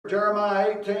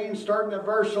Jeremiah 18, starting at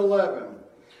verse 11.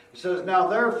 It says, "Now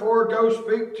therefore go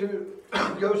speak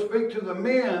to the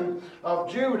men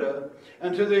of Judah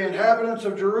and to the inhabitants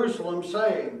of Jerusalem,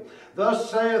 saying,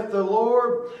 Thus saith the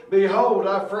Lord, Behold,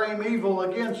 I frame evil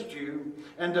against you,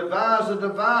 and devise a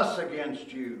device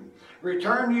against you.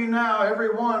 Return ye now every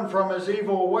one from his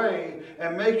evil way,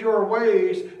 and make your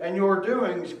ways and your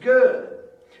doings good.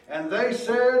 And they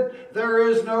said, There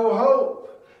is no hope,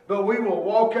 but we will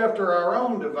walk after our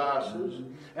own devices,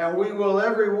 and we will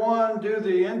every one do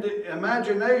the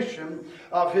imagination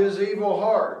of his evil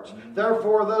hearts.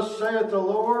 Therefore thus saith the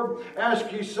Lord,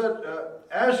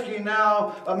 Ask ye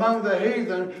now among the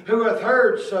heathen who hath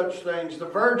heard such things. The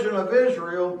Virgin of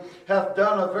Israel hath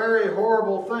done a very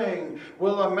horrible thing.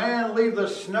 Will a man leave the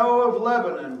snow of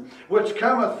Lebanon, which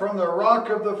cometh from the rock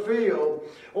of the field?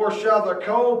 Or shall the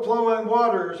cold flowing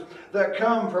waters that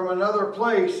come from another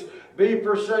place be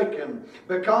forsaken?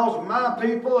 Because my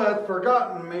people have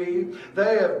forgotten me,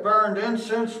 they have burned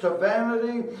incense to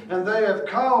vanity, and they have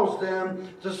caused them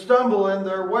to stumble in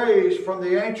their ways from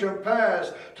the ancient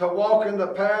past, to walk in the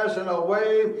paths in a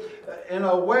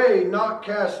way not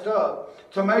cast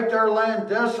up, to make their land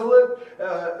desolate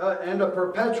and a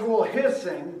perpetual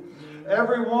hissing.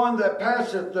 Every one that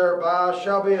passeth thereby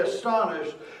shall be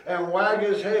astonished and wag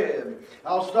his head."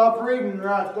 I'll stop reading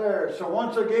right there. So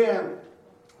once again,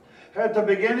 at the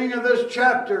beginning of this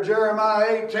chapter,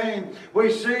 Jeremiah 18, we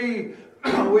see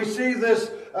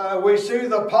this. We see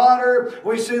the potter,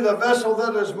 we see the vessel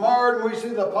that is marred, and we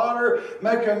see the potter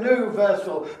make a new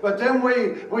vessel. But then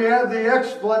we have the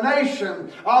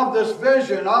explanation of this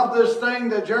vision, of this thing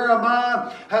that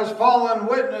Jeremiah has fallen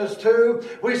witness to.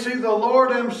 We see the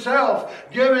Lord himself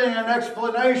giving an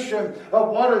explanation of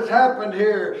what has happened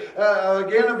here.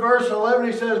 Again in verse 11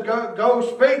 he says, Go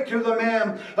speak to the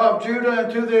men of Judah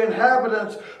and to the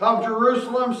inhabitants of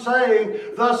Jerusalem, saying,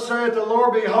 Thus saith the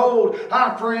Lord, Behold,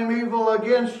 I frame evil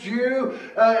against you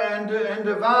and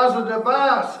devise a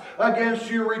device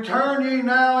against you. Return ye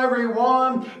now every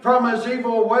one from his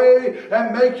evil way,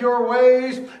 and make your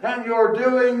ways and your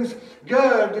doings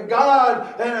good.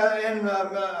 God, in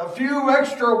a few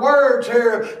extra words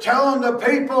here, telling the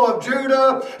people of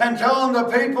Judah and telling the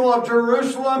people of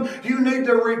Jerusalem, you need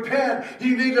to repent.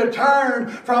 You need to turn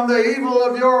from the evil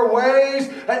of your ways,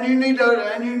 and you need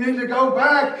to go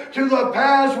back to the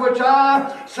paths which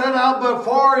I set out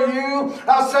before you.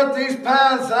 I set these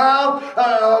paths out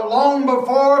long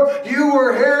before you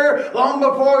were here, long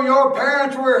before your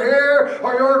parents were here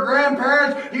or your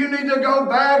grandparents. You need to go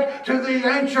back to the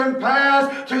ancient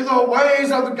past, to the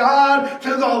ways of God, to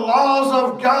the laws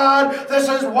of God. This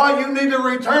is what you need to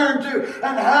return to.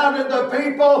 And how did the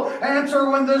people answer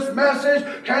when this message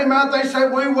came out? They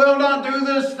said, we will not do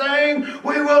this thing.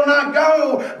 We will not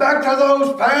go back to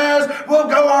those paths. We'll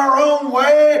go our own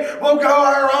way. We'll go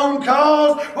our own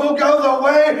cause. We'll go the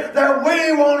way that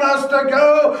we want us to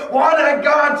go. What had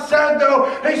God said though?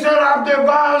 He said, I've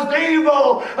devised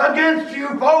evil against you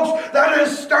folks. That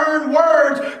is stern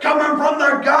words coming from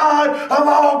the God of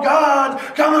all gods,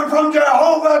 coming from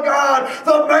Jehovah God,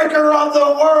 the maker of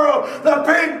the world,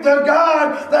 the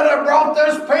God that had brought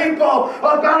this people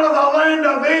up out of the land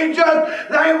of Egypt.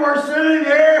 They were sitting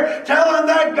here telling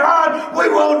that God, we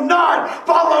will not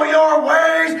follow your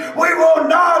ways. We will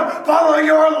not follow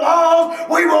your laws.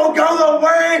 We will go the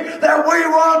way that we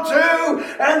want to.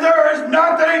 And there is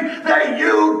nothing that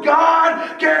you,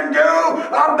 God, can do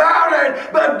about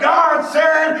it. But God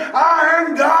said, I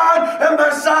am God, and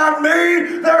beside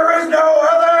me there is no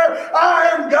other.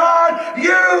 I am God.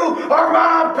 You are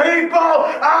my people.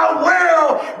 I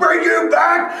will bring you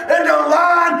back into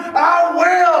line. I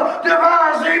will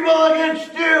devise evil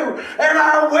against you, and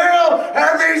I will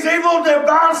have these evil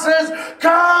devices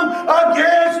come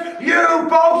against you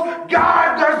folks.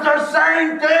 God does the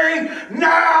same thing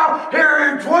now here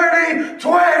in 2020.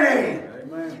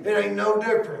 Amen. It ain't no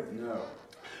different. No.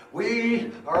 I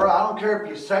don't care if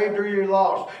you're saved or you're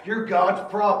lost. You're God's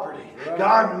property. Right.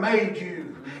 God made you.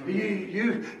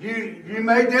 You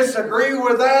may disagree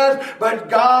with that, but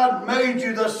God made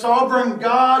you, the sovereign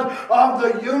God of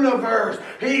the universe.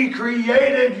 He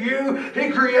created you. He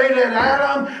created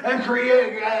Adam and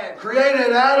created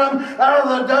Adam out of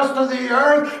the dust of the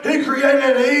earth. He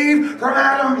created Eve from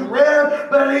Adam's rib.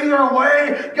 But either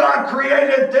way, God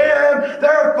created them.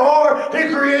 Therefore,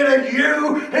 He created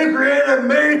you. He created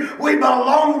me. We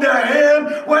belong to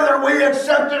Him, whether we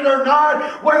accept it or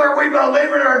not, whether we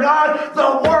believe it or not.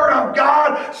 The Word of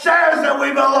God says that we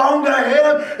belong to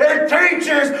Him. It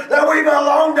teaches that we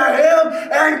belong to Him,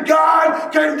 and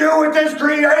God can do with His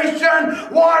creation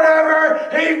whatever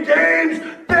He deems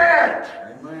fit.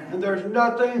 Amen. And And there's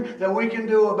nothing that we can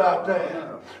do about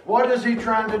that. What is he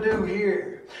trying to do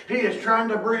here? He is trying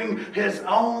to bring his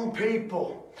own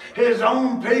people. His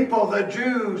own people, the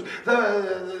Jews,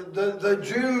 the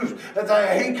Jews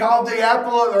that he called the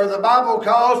apple, or the Bible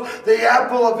calls the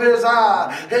apple of his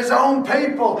eye. His own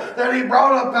people that he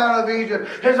brought up out of Egypt.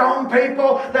 His own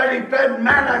people that he fed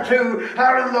manna to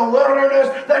out in the wilderness.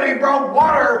 That he brought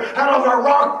water out of a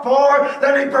rock for.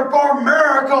 That he performed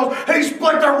miracles. He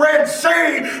split the Red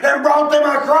Sea and brought them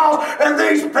across. And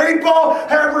these people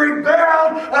have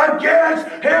rebelled against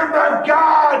him. But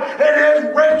God, in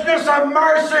his richness of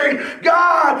mercy,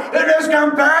 God, in his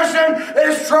compassion,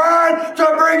 is trying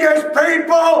to bring his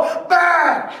people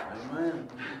back. Amen.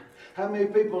 How many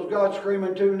people is God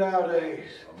screaming to nowadays?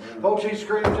 Amen. Folks, he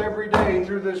screams every day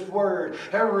through this word.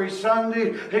 Every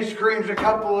Sunday, he screams a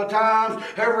couple of times.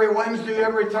 Every Wednesday,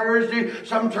 every Thursday.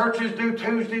 Some churches do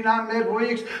Tuesday night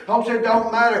midweeks. Folks, it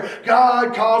don't matter.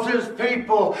 God calls his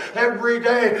people every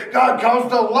day. God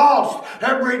calls the lost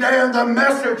every day. And the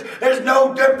message is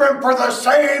no different for the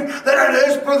saved than it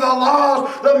is for the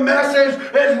lost. The message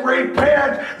is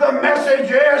repent. The message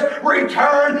is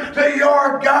return to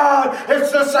your God.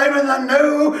 It's the same in the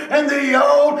New and the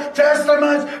Old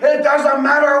Testaments. It doesn't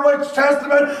matter which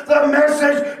testament, the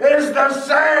message is the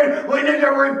same. We need to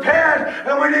repent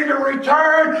and we need to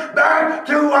return back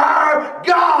to our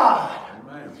God.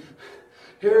 Amen.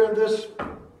 Here in this,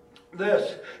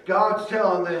 God's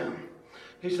telling them,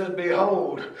 he said,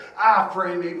 behold, I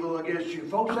frame evil against you.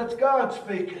 Folks, that's God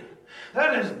speaking.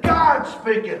 That is God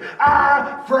speaking.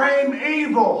 I frame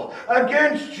evil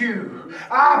against you.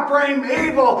 I frame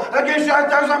evil against you. That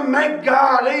doesn't make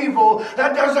God evil.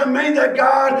 That doesn't mean that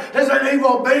God is an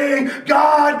evil being.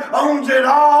 God owns it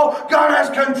all. God has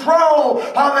control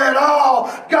of it all.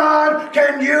 God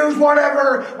can use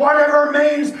whatever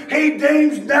means he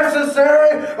deems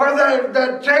necessary or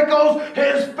that tickles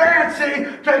his fancy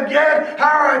to get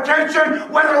our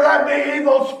attention, whether that be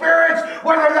evil spirits,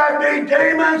 whether that be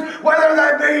demons, whether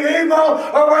that be evil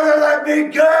or whether that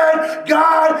be good.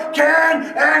 God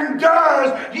can and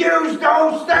does use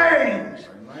those things.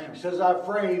 Amen. He says, I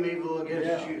frame evil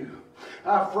against you.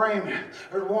 I frame it.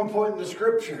 There's one point in the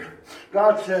scripture,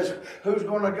 God says, who's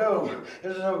going to go?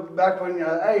 This is back when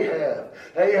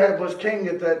Ahab was king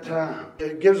at that time.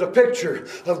 It gives a picture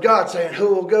of God saying,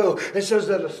 who will go? It says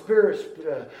that a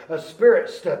spirit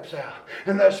steps out.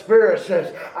 And that spirit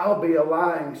says, I'll be a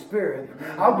lying spirit.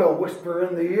 I'll go whisper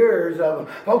in the ears of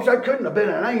them. Folks, that couldn't have been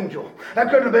an angel. That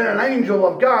couldn't have been an angel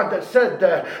of God that said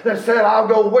that. That said, I'll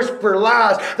go whisper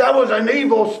lies. That was an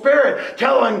evil spirit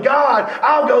telling God,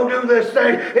 I'll go do this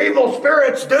thing. Evil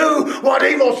spirits do what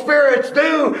evil spirits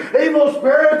do. Evil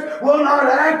spirits will not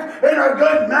act in a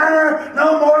good manner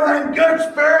no more than good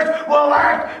spirits will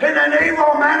act in an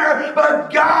evil manner.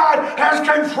 But God has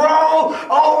control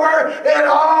over it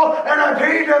all. And if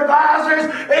he devises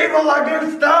evil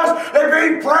against us, if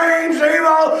he frames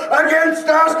evil against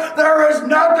us, there is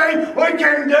nothing we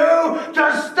can do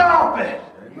to stop it.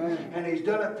 Amen. And he's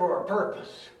done it for a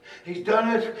purpose. He's done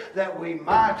it that we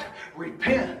might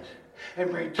repent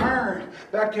and return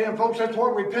back to him. Folks, that's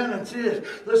what repentance is.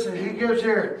 Listen, he gives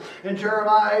here in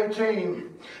Jeremiah 18,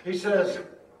 he says,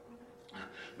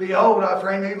 behold, I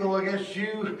frame evil against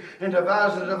you and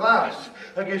devise a device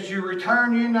against you.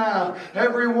 Return ye now,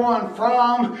 every one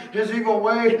from his evil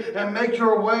way, and make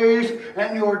your ways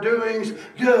and your doings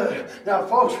good. Now,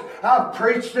 folks, I've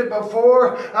preached it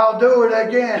before. I'll do it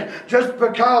again. Just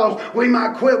because we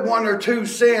might quit one or two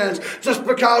sins, just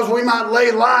because we might lay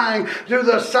lying to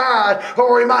the side,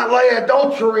 or we might lay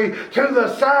adultery to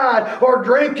the side, or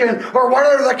drinking, or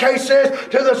whatever the case is,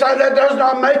 to the side, that does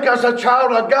not make us a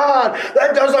child of God.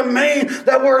 That doesn't mean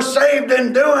that we're saved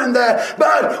in doing that.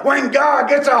 But when God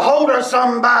gets a hold of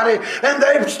somebody and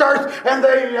they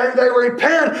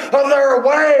repent of their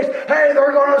ways, hey,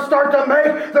 they're going to start to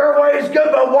make their ways good.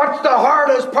 But what's the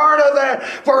hardest part of that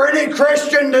for any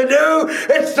Christian to do?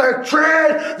 It's to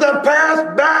tread the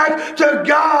path back to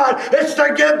God. It's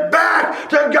to get back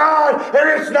to God.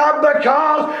 And it's not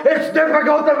because it's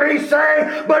difficult to be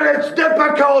saved, but it's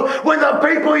difficult when the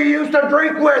people you used to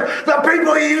drink with, the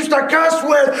people you used to cuss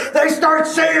with, they start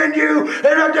seeing you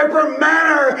in a different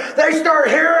manner. They start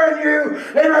hearing you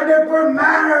in a different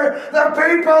manner. The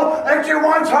people that you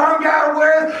once hung out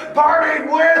with,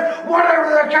 partied with, whatever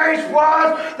the case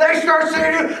was, they start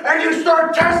seeing you and you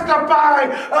start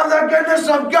testifying of the goodness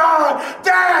of God.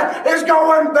 That is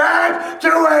going back to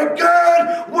a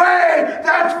good way.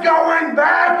 That's going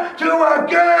back to a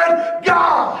good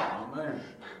God. Amen.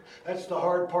 That's the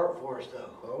hard part for us, though.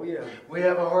 Oh, yeah. We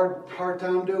have a hard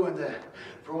time doing that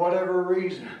for whatever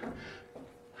reason.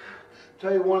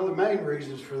 tell you one of the main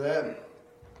reasons for that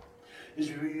is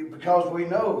because we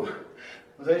know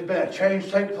there's been a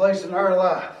change take place in our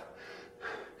life.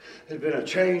 There's been a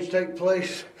change take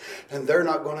place, and they're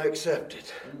not going to accept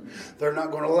it. They're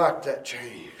not going to like that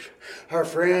change. Our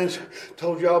friends,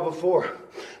 told y'all before,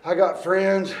 I got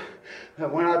friends,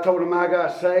 and when I told them I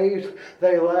got saved,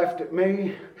 they laughed at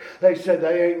me. They said,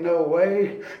 there ain't no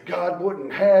way God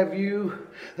wouldn't have you.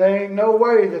 There ain't no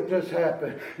way that this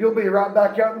happened. You'll be right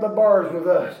back out in the bars with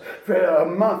us for a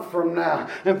month from now.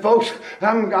 And folks,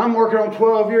 I'm working on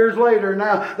 12 years later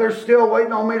now. They're still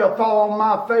waiting on me to fall on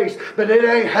my face. But it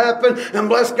ain't happened. And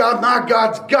bless God, my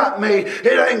God's got me.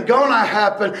 It ain't gonna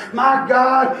happen. My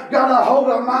God got a hold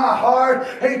of my heart.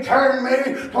 He turned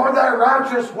me toward that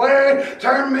righteous way.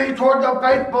 Turned me toward the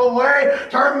faithful way.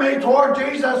 Turned me toward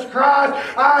Jesus Christ.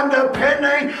 I'm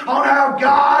depending on how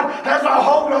God has a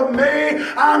hold of me.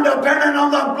 I'm depending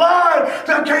on the blood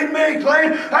to keep me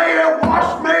clean. Hey, it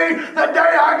washed me the day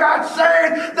I got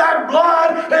saved. That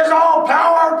blood is all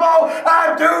powerful.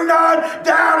 I do not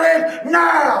doubt it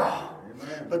now.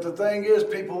 Amen. But the thing is,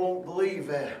 people won't believe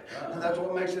that. And that's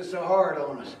what makes it so hard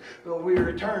on us. But we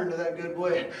return to that good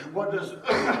way. What does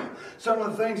some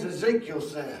of the things Ezekiel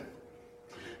said?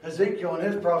 Ezekiel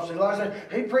in his prophecy, like I said,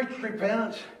 he preached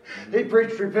repentance. He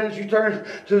preached repentance. You turn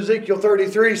to Ezekiel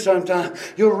 33 sometime.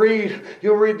 You'll read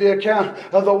the account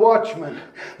of the watchman.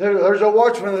 There's a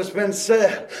watchman that's been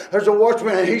set. There's a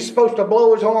watchman, and he's supposed to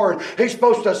blow his horn. He's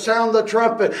supposed to sound the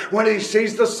trumpet when he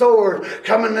sees the sword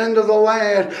coming into the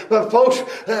land. But folks,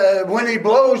 when he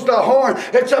blows the horn,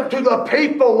 it's up to the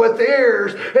people with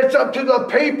ears. It's up to the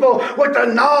people with the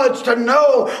knowledge to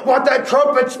know what that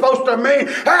trumpet's supposed to mean.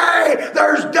 Hey,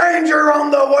 there's danger on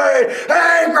the way.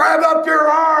 Hey, grab up your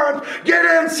arms. Get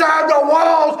inside the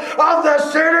walls of the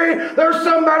city. There's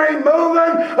somebody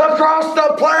moving across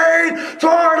the plain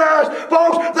toward us.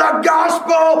 Folks, the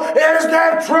gospel is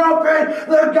that trumpet.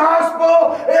 The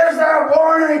gospel is that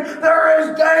warning. There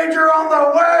is danger on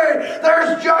the way.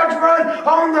 There's judgment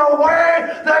on the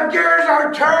way. The gears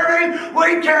are turning.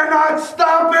 We cannot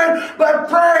stop it. But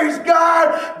praise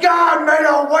God, God made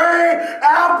a way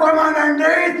out from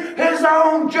underneath His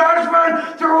own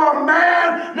judgment through a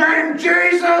man named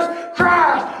Jesus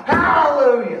Christ.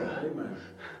 Hallelujah. Amen.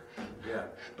 Yeah.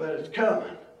 But it's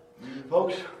coming.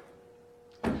 Folks,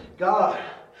 God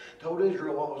told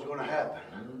Israel what was going to happen.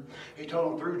 He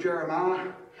told them through Jeremiah,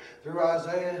 through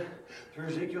Isaiah, through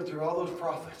Ezekiel, through all those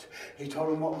prophets. He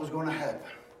told them what was going to happen.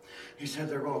 He said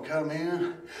they're going to come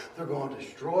in, they're going to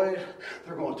destroy it,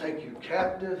 they're going to take you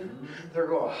captive, they're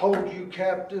going to hold you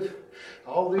captive.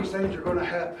 All these things are going to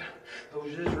happen.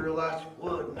 Those Israelites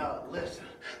would not listen.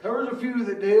 There was a few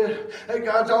that did. Hey,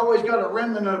 God's always got a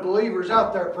remnant of believers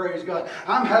out there, praise God.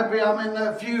 I'm happy I'm in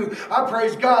that few. I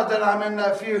praise God that I'm in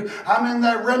that few. I'm in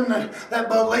that remnant that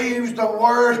believes the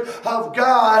Word of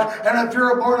God. And if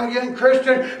you're a born-again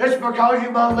Christian, it's because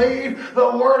you believe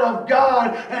the Word of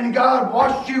God and God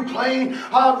washed you clean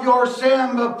of your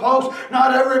sin. But folks,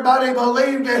 not everybody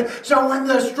believed it. So when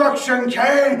destruction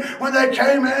came, when they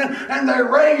came in and they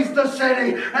razed the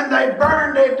city and they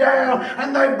burned it down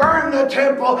and they burned the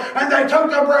temple and they took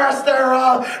the brass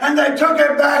thereof and they took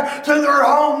it back to their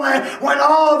homeland. When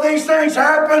all of these things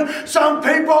happened, some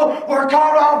people were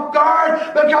caught off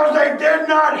guard because they did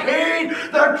not heed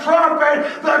the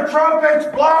trumpet. The trumpet's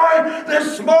blowing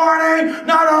this morning,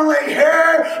 not only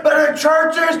here, but in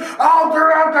churches all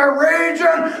throughout the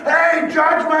region. Hey,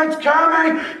 judgment's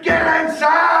coming. Get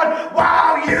inside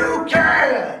while you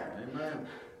can. Amen.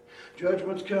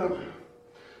 Judgment's coming.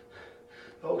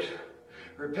 Folks,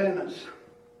 repentance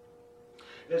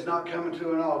is not coming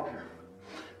to an altar,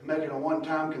 making a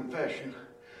one-time confession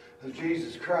of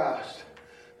Jesus Christ,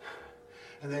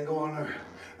 and then going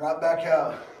right back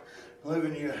out,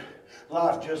 living your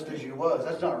life just as you was.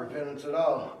 That's not repentance at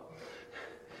all.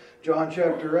 John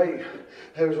chapter 8,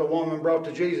 there was a woman brought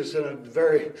to Jesus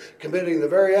committing the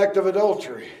very act of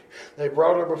adultery. They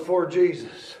brought her before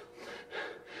Jesus.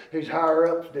 These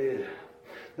higher-ups did.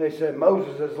 They said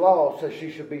Moses' law says she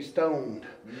should be stoned.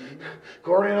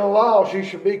 According to the law, she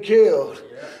should be killed.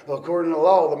 Well, according to the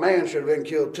law, the man should have been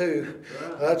killed too.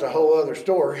 Well, that's a whole other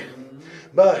story.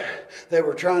 But they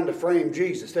were trying to frame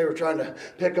Jesus. They were trying to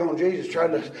pick on Jesus,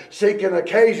 trying to seek an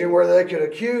occasion where they could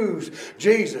accuse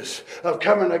Jesus of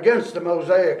coming against the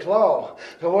Mosaic law.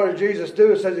 So what did Jesus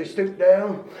do? It says he stooped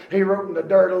down. He wrote in the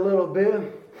dirt a little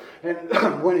bit.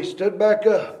 And when he stood back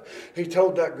up, he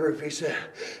told that group, he said,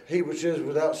 he which is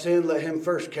without sin, let him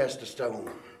first cast a stone.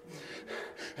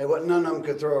 And none of them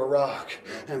could throw a rock.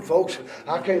 And folks,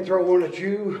 I can't throw one at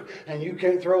you, and you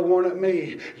can't throw one at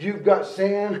me. You've got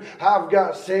sin. I've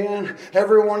got sin.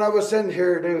 Every one of us in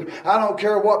here do. I don't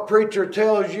care what preacher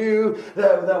tells you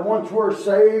that once we're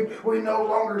saved, we no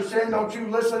longer sin. Don't you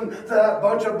listen to that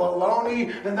bunch of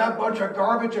baloney and that bunch of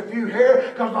garbage if you hear,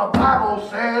 because the Bible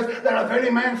says that if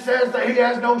any man says that he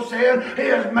has no sin, he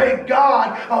has made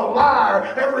God a liar.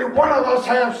 Every one of us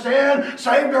have sin,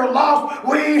 saved or lost,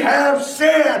 we have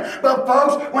sin. But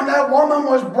folks, when that woman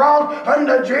was brought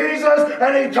unto Jesus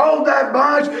and he told that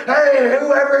bunch, hey,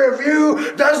 whoever of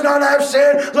you does not have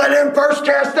sin, let him first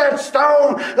cast that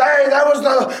stone. Hey, that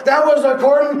was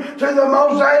according to the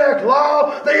Mosaic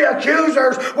law. The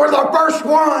accusers were the first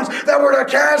ones that were to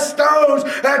cast stones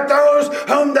at those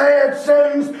whom they had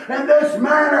sentenced in this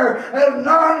manner. And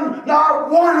none, not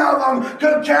one of them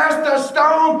could cast a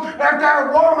stone at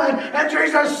that woman. And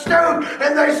Jesus stooped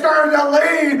and they started to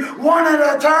leave one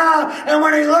at a time. And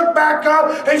when he looked back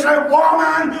up, he said,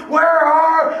 woman, where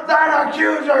are thine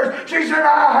accusers? She said,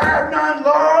 I have none,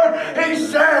 Lord. He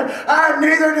said,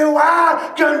 neither do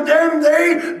I condemn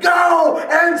thee. Go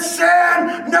and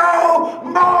sin no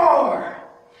more.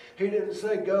 He didn't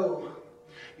say go.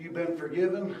 You've been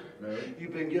forgiven. No.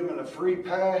 You've been given a free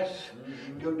pass.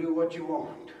 Mm-hmm. Go do what you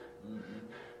want.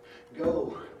 Mm-hmm.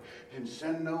 Go and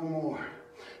sin no more.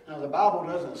 Now the Bible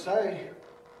doesn't say,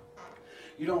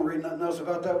 you don't read nothing else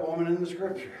about that woman in the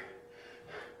scripture.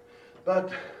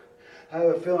 But I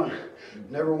have a feeling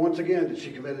never once again did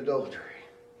she commit adultery.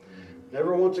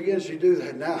 Never once again she do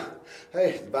that. Now,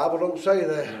 hey, the Bible don't say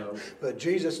that. No. But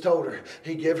Jesus told her,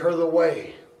 he give her the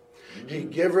way. He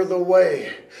give her the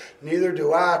way. Neither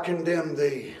do I condemn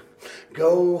thee.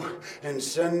 Go and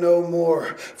sin no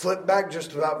more. Flip back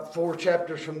just about 4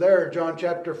 chapters from there, John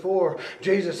chapter 4.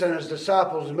 Jesus and his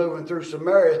disciples moving through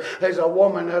Samaria. There's a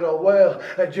woman at a well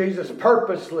that Jesus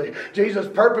purposely,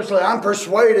 I'm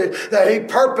persuaded that he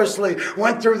purposely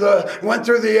went through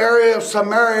the area of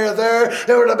Samaria there. It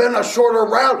would have been a shorter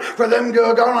route for them to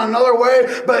have gone another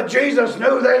way, but Jesus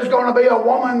knew there was going to be a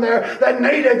woman there that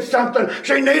needed something.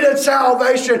 She needed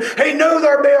salvation. He knew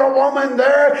there'd be a woman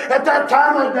there at that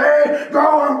time of day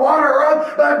growing water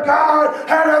up, but God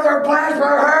had other plans for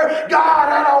her. God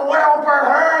had a well for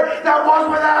her that was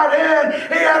without end.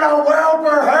 He had a well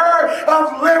for her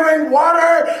of living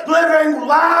water, living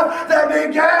life that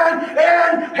began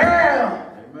in him.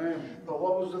 Amen. But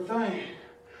what was the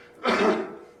thing?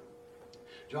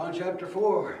 John chapter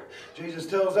 4, Jesus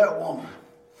tells that woman,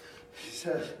 he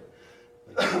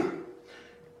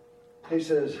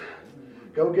says,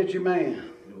 go get your man.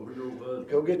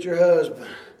 Go get your husband.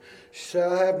 She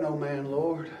said, I have no man,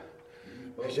 Lord.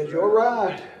 He said, you're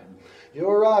right.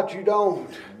 You're right, you don't.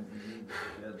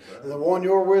 And the one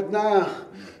you're with now,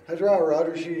 that's right,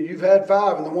 Roger. You've had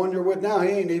 5, and the one you're with now,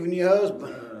 he ain't even your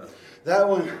husband. That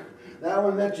one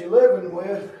that you're living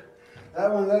with,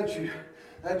 that one that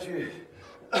you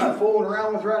fooling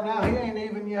around with right now, he ain't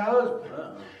even your husband.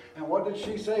 And what did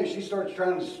she say? She starts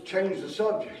trying to change the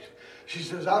subject. She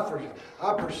says, I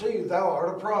perceive thou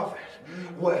art a prophet.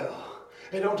 Well,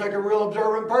 it don't take a real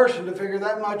observant person to figure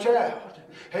that much out.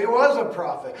 He was a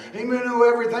prophet. He knew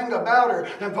everything about her.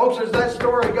 And folks, as that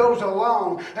story goes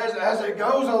along, as it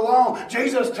goes along,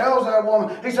 Jesus tells that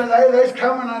woman, he says, hey, there's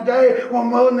coming a day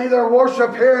when we'll neither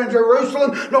worship here in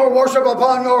Jerusalem nor worship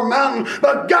upon your mountain.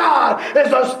 But God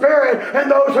is a spirit,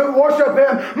 and those who worship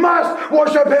him must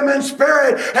worship him in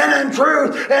spirit and in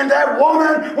truth. And that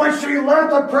woman, when she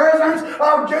left the presence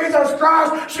of Jesus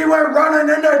Christ, she went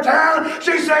running into town.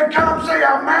 She said, come see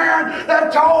a man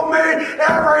that told me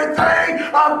everything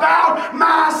about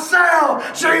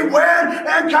myself. She went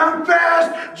and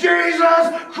confessed Jesus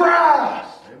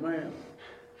Christ. Amen.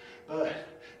 But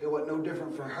it wasn't no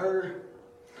different for her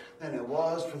than it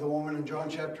was for the woman in John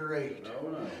chapter 8.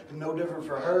 No different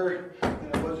for her than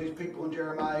it was these people in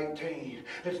Jeremiah 18.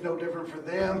 It's no different for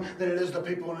them than it is the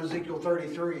people in Ezekiel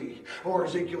 33 or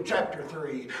Ezekiel chapter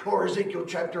 3 or Ezekiel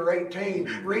chapter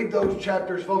 18. Read those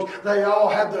chapters, folks. They all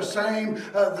have the same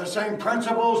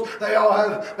principles. They all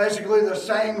have basically the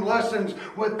same lessons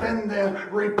within them.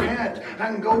 Repent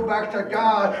and go back to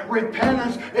God.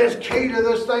 Repentance is key to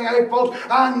this thing. Hey, folks,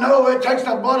 I know it takes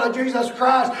the blood of Jesus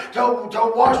Christ to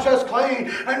wash us clean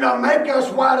and to make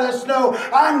us white as snow.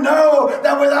 I know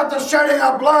that without the shedding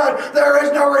of blood, there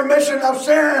is no remission of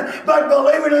sin. But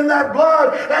believing in that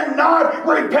blood and not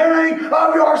repenting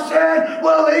of your sin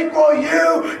will equal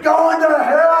you going to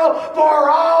hell for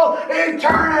all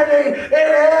eternity. It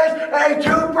is a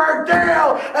two-per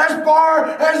deal as far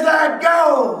as that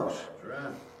goes.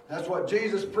 That's what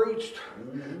Jesus preached.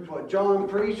 It's what John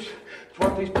preached. It's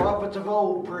what these prophets of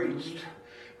old preached.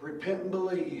 repent and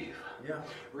believe. Yeah.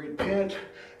 Repent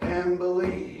and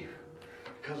believe.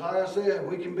 Because like I said,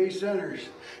 we can be sinners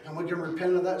and we can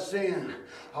repent of that sin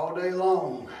all day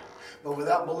long. But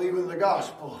without believing the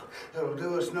gospel, it'll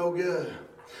do us no good.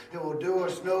 It will do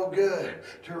us no good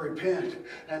to repent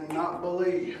and not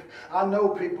believe. I know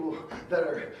people that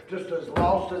are just as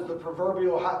lost as the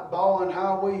proverbial ball in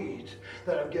high weeds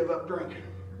that have given up drinking.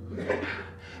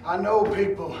 I know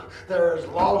people that are as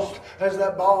lost as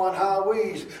that ball in high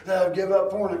weeds that have given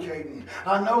up fornicating.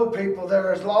 I know people that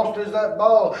are as lost as that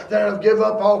ball that have given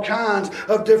up all kinds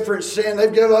of different sin.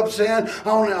 They've given up sin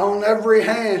on every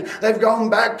hand. They've gone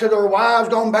back to their wives,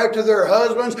 gone back to their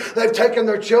husbands. They've taken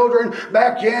their children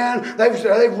back in.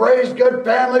 They've raised good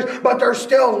families, but they're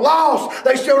still lost.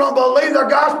 They still don't believe the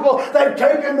gospel. They've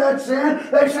taken that sin.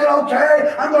 They said,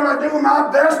 okay, I'm going to do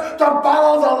my best to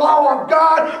follow the law of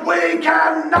God. We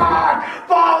cannot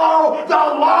follow the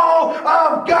law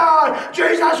of God.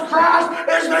 Jesus Christ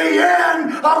is the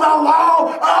end of the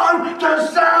law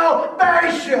unto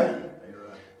salvation.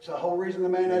 It's the whole reason the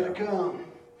man had to come,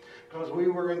 because we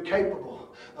were incapable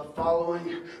of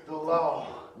following the law.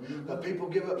 But people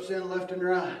give up sin left and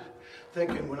right,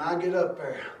 thinking when I get up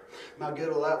there, my good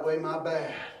will outweigh my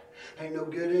bad. Ain't no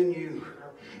good in you.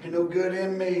 Ain't no good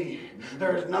in me.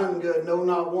 There's none good, no,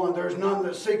 not one. There's none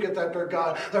that seeketh after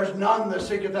God. There's none that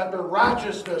seeketh after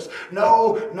righteousness.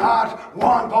 No, not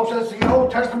one. Folks, that's the Old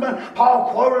Testament.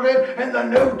 Paul quoted it in the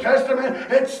New Testament.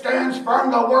 It stands firm.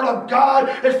 The Word of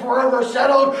God is forever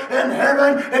settled in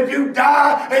heaven. If you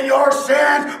die in your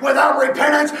sins without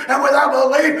repentance and without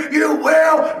belief, you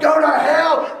will go to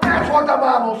hell. That's what the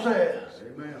Bible says.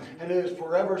 Amen. And it is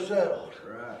forever settled.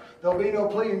 Right. There'll be no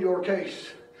plea in your case.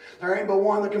 There ain't but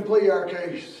one that can plead our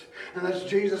case, and that's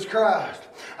Jesus Christ.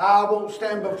 I won't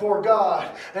stand before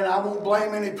God, and I won't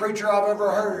blame any preacher I've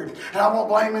ever heard. And I won't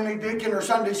blame any deacon or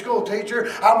Sunday school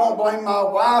teacher. I won't blame my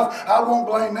wife. I won't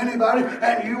blame anybody,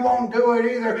 and you won't do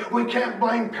it either. We can't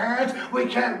blame parents. We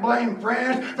can't blame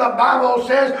friends. The Bible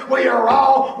says we are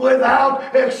all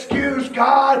without excuse.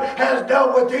 God has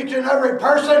dealt with each and every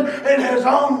person in His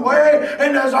own way,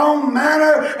 in His own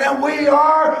manner, and we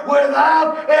are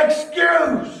without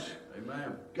excuse.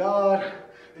 God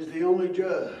is the only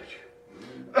judge.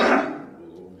 I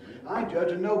ain't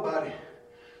judging nobody.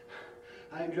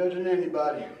 I ain't judging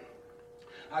anybody.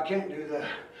 I can't do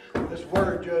that. This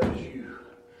word judges you.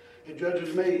 It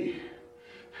judges me.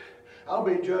 I'll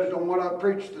be judged on what I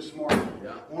preached this morning.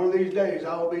 Yeah. One of these days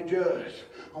I will be judged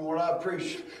on what I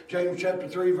preached. James chapter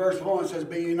 3 verse 1 says,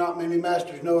 be ye not many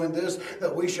masters, knowing this,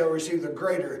 that we shall receive the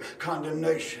greater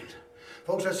condemnation.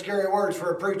 Folks, that's scary words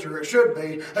for a preacher. It should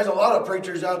be. There's a lot of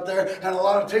preachers out there and a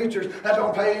lot of teachers that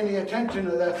don't pay any attention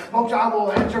to that. Folks, I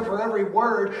will answer for every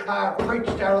word I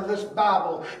preached out of this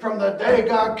Bible. From the day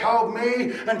God called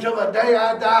me until the day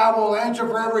I die, I will answer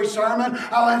for every sermon.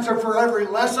 I'll answer for every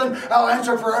lesson. I'll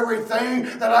answer for everything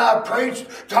that I have preached,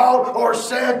 taught, or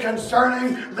said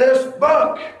concerning this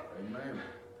book. Amen.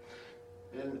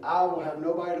 And I will have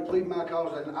nobody to plead my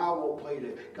cause, and I won't plead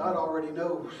it. God already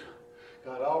knows.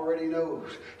 God already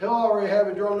knows. He'll already have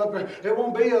it drawn up. It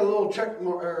won't be a little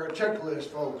checklist,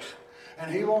 folks.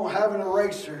 And He won't have an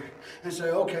eraser and say,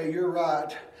 okay, you're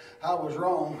right. I was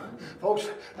wrong. Folks,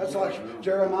 that's like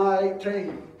Jeremiah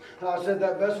 18. I said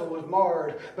that vessel was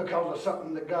marred because of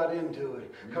something that got into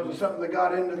it. Because of something that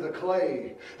got into the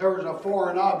clay. There was a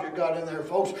foreign object got in there,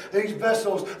 folks. These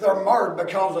vessels, they're marred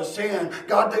because of sin.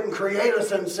 God didn't create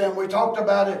us in sin. We talked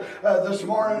about it this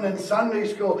morning in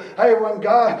Sunday school. Hey, when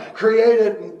God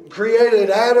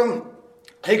created Adam,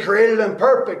 He created him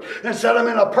perfect and set him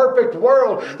in a perfect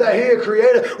world that He had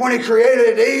created. When He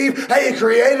created Eve, He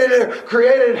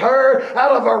created her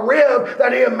out of a rib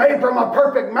that He had made from a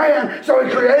perfect man. So He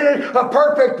created a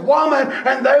perfect woman,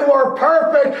 and they were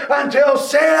perfect until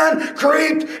sin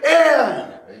creeped in.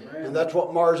 Amen. And that's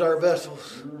what mars our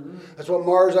vessels. That's what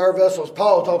mars our vessels.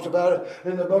 Paul talks about it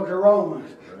in the book of Romans.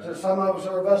 So some of us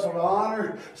are a vessel to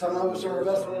honor, some of us are a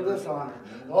vessel to dishonor.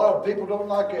 A lot of people don't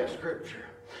like that scripture.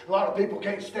 A lot of people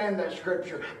can't stand that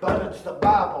scripture, but it's the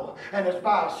Bible, and it's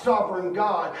by a sovereign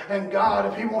God. And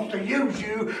God, if He wants to use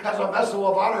you as a vessel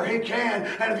of honor, He can.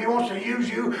 And if He wants to use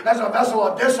you as a vessel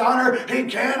of dishonor, He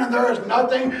can. And there is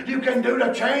nothing you can do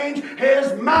to change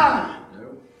His mind.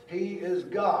 No. He is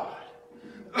God.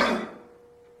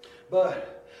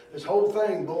 But this whole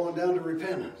thing boiling down to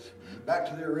repentance. Back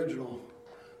to the original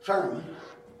sermon.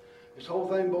 This whole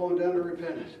thing boiling down to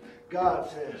repentance. God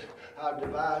says, I've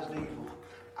devised evil.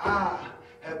 I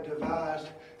have devised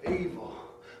evil.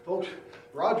 Folks,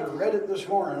 Roger read it this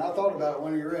morning. I thought about it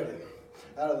when he read it.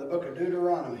 Out of the book of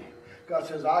Deuteronomy. God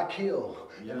says, I kill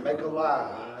and make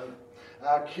alive.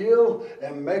 I kill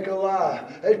and make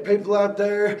alive. There's people out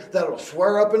there that'll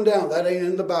swear up and down that ain't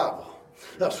in the Bible.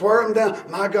 They'll swear them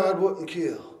down. My God wouldn't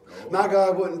kill. My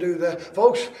God wouldn't do that.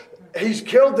 Folks, He's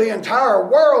killed the entire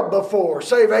world before,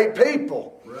 save 8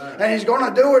 people. Right. And He's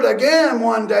going to do it again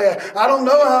one day. I don't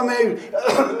know how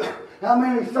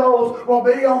many souls will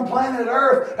be on planet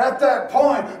Earth at that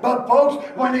point. But folks,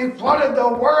 when He flooded the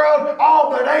world,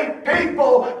 all but 8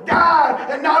 people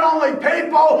died. And not only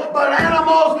people, but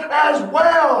animals as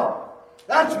well.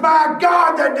 That's my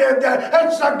God that did that.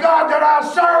 That's the God that I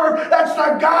serve. That's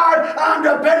the God I'm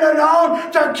dependent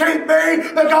on to keep me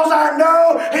because I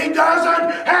know He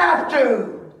doesn't have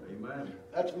to. Amen.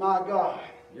 That's my God.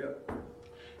 Yep.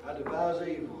 I devise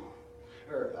evil.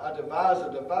 Or I devise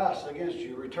a device against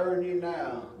you. Return you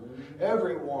now. Mm-hmm.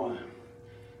 Everyone.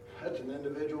 That's an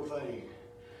individual thing.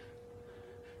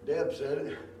 Deb said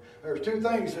it. There's 2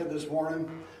 things said this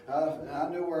morning. I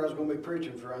knew where I was going to be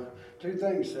preaching from. 2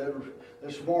 things said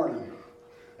this morning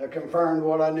that confirmed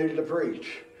what I needed to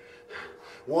preach.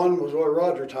 One was what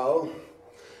Roger taught,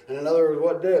 and another was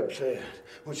what Deb said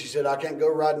when she said, I can't go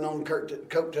riding on the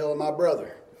coattail of my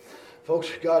brother. Folks,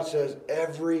 God says,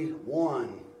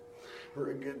 everyone.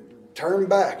 Turn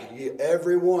back.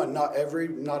 Everyone, not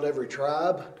every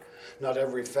tribe, not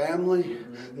every family,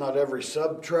 not every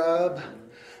sub-tribe,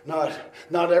 not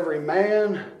every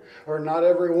man, or not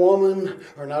every woman,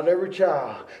 or not every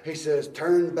child. He says,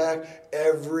 turn back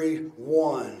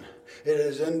everyone. It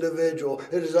is individual.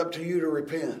 It is up to you to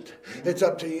repent. It's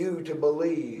up to you to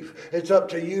believe. It's up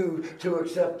to you to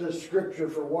accept this scripture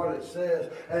for what it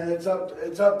says. And it's up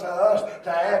to us to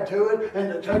add to it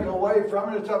and to take away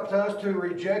from it. It's up to us to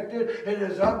reject it. It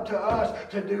is up to us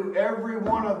to do every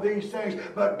one of these things.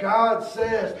 But God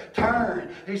says,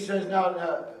 turn. He says,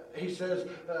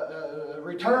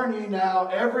 return ye now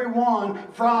every one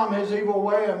from his evil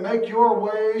way and make your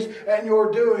ways and your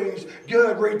doings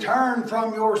good. Return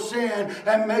from your sin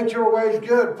and make your ways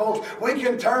good. Folks, we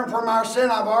can turn from our sin.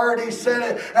 I've already said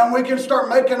it. And we can start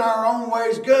making our own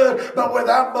ways good. But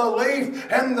without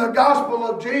belief in the gospel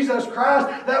of Jesus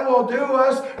Christ, that will do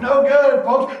us no good,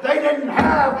 folks. They didn't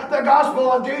have the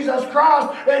gospel of Jesus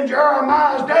Christ in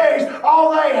Jeremiah's days.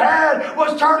 All they had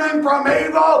was turning from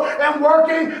evil and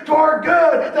working toward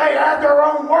good. They had their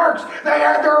own works. They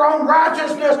had their own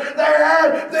righteousness. They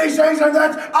had these things, and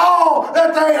that's all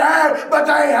that they had. But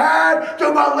they had to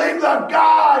believe the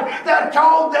God that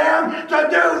told them to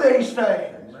do these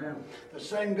things. Amen. The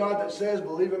same God that says,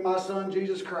 believe in my Son,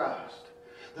 Jesus Christ.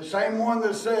 The same one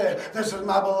that said, this is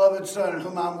my beloved Son in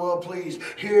whom I'm well pleased.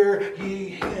 Hear ye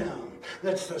him.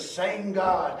 That's the same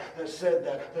God that said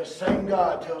that. The same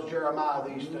God tells Jeremiah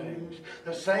these things.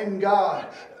 The same God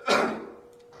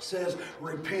says,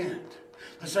 repent.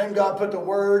 The same God put the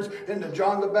words into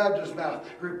John the Baptist's mouth.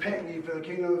 Repent ye, for the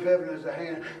kingdom of heaven is at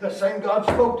hand. The same God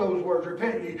spoke those words.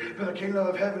 Repent ye, for the kingdom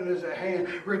of heaven is at hand.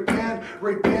 Repent,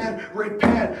 repent,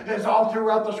 repent. It's all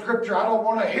throughout the scripture. I don't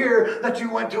want to hear that you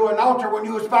went to an altar when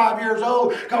you was 5 years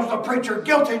old because the preacher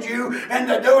guilted you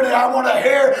into doing it. I want to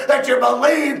hear that you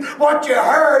believed what you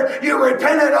heard. You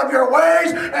repented of your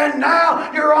ways, and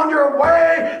now you're on your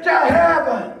way to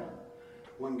heaven.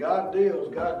 When God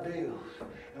deals, God deals.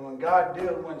 And when God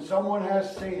deals, when someone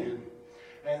has sinned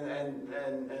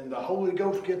and the Holy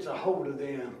Ghost gets a hold of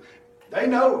them, they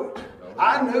know it.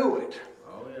 I knew it.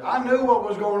 I knew what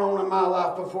was going on in my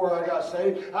life before I got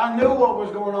saved. I knew what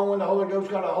was going on when the Holy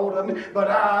Ghost got a hold of me, but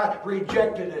I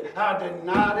rejected it. I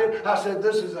denied it. I said,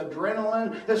 this is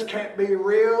adrenaline. This can't be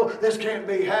real. This can't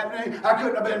be happening. I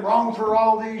couldn't have been wrong for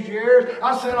all these years.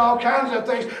 I said all kinds of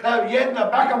things. Yet in the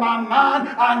back of my mind,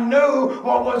 I knew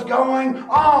what was going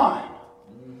on.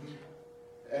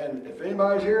 And if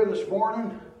anybody's here this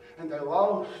morning and they're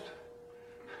lost,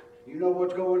 you know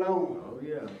what's going on. Oh,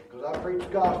 yeah. Because I preach the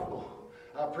gospel.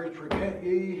 I preach, repent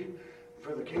ye,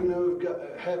 for the kingdom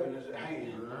of heaven is at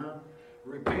hand. Uh-huh.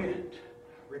 Repent.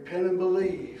 Repent and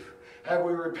believe. Have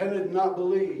we repented and not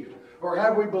believed? Or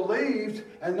have we believed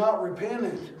and not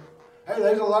repented? Hey,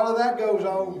 there's a lot of that goes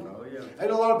on. Oh, yeah.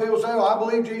 There's a lot of people say, well, I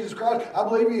believe Jesus Christ. I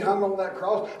believe He hung on that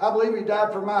cross. I believe He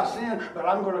died for my sin, but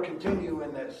I'm going to continue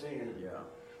in that sin. Yeah.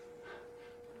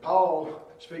 Paul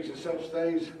speaks of such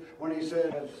things when he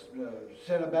said, as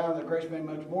sin abound, that grace may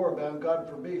much more abound. God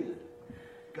forbid.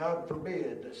 God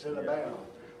forbid that sin abound,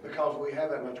 because we have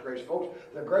that much grace. Folks,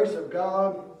 the grace of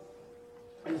God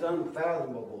is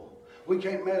unfathomable. We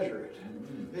can't measure it.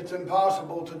 It's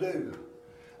impossible to do.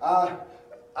 I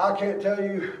can't tell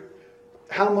you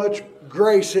how much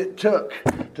grace it took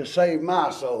to save my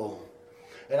soul.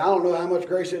 And I don't know how much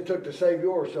grace it took to save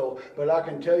your soul, but I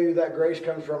can tell you that grace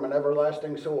comes from an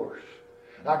everlasting source.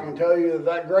 I can tell you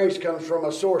that grace comes from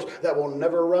a source that will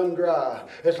never run dry.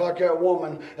 It's like that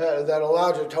woman that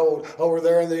Elijah told over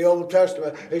there in the Old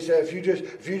Testament. He said, if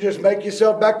you just make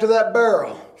yourself back to that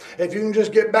barrel, if you can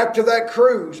just get back to that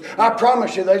cruse, I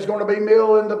promise you there's going to be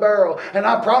meal in the barrel. And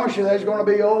I promise you there's going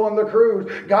to be oil in the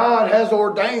cruse. God has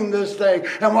ordained this thing.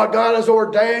 And what God has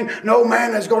ordained, no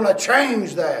man is going to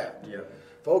change that. Yeah.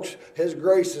 Folks, His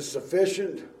grace is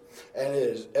sufficient and it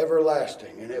is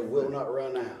everlasting and it will not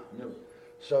run out. Nope.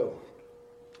 So,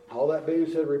 all that being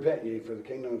said, repent ye, for the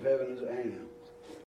kingdom of heaven is at hand.